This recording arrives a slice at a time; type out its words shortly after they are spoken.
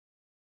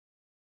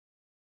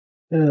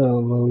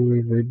Hello,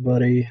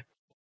 everybody.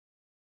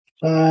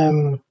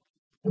 I'm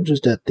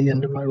just at the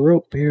end of my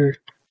rope here.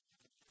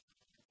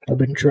 I've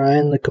been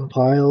trying to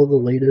compile the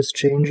latest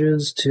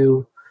changes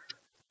to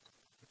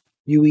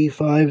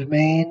UE5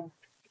 main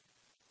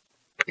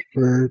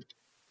for,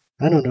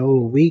 I don't know,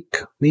 a week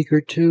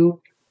or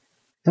two.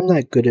 I'm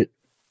not good at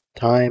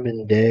time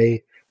and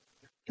day.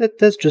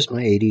 That's just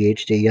my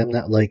ADHD. I'm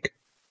not like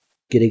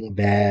getting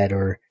bad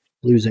or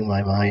losing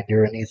my mind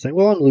or anything.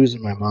 Well, I'm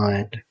losing my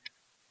mind.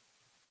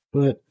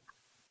 But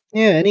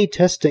yeah, any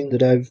testing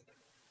that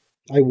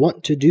I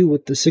want to do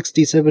with the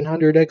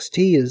 6700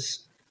 XT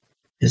is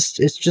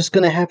it's just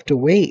gonna have to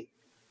wait,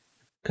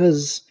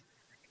 because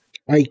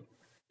I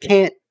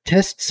can't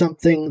test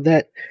something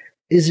that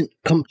isn't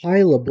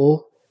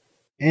compilable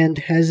and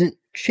hasn't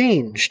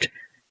changed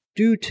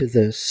due to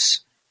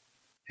this.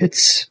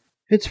 It's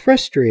it's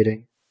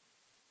frustrating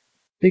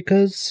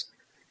because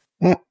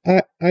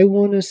I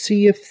want to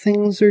see if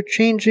things are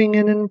changing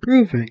and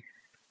improving,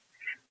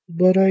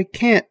 but I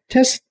can't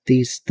test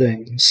these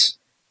things.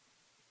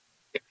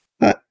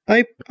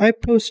 I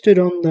posted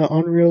on the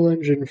Unreal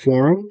Engine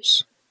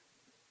forums.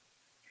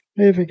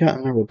 I haven't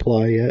gotten a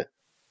reply yet.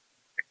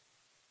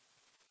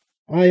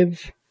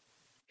 I've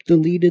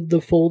deleted the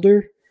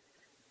folder.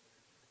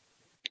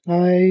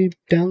 I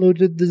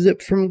downloaded the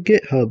zip from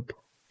GitHub.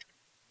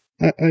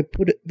 I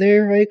put it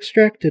there, I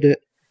extracted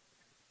it.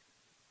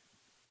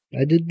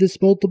 I did this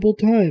multiple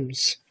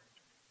times.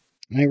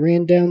 I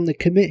ran down the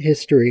commit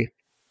history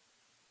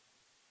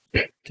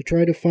to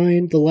try to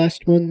find the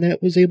last one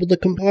that was able to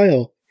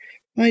compile.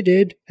 I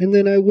did, and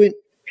then I went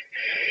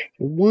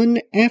one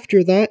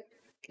after that,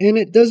 and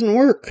it doesn't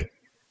work.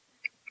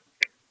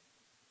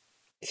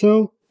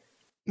 So,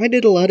 I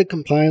did a lot of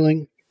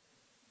compiling,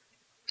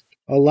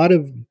 a lot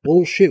of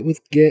bullshit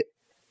with Git,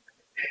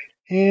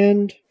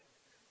 and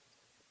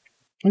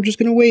I'm just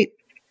gonna wait.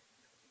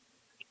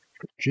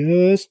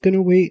 Just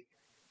gonna wait.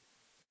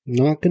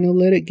 Not gonna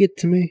let it get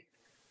to me.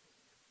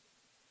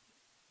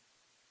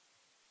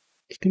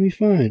 It's gonna be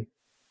fine.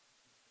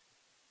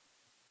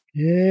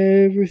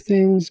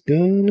 Everything's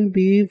gonna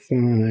be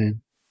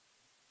fine.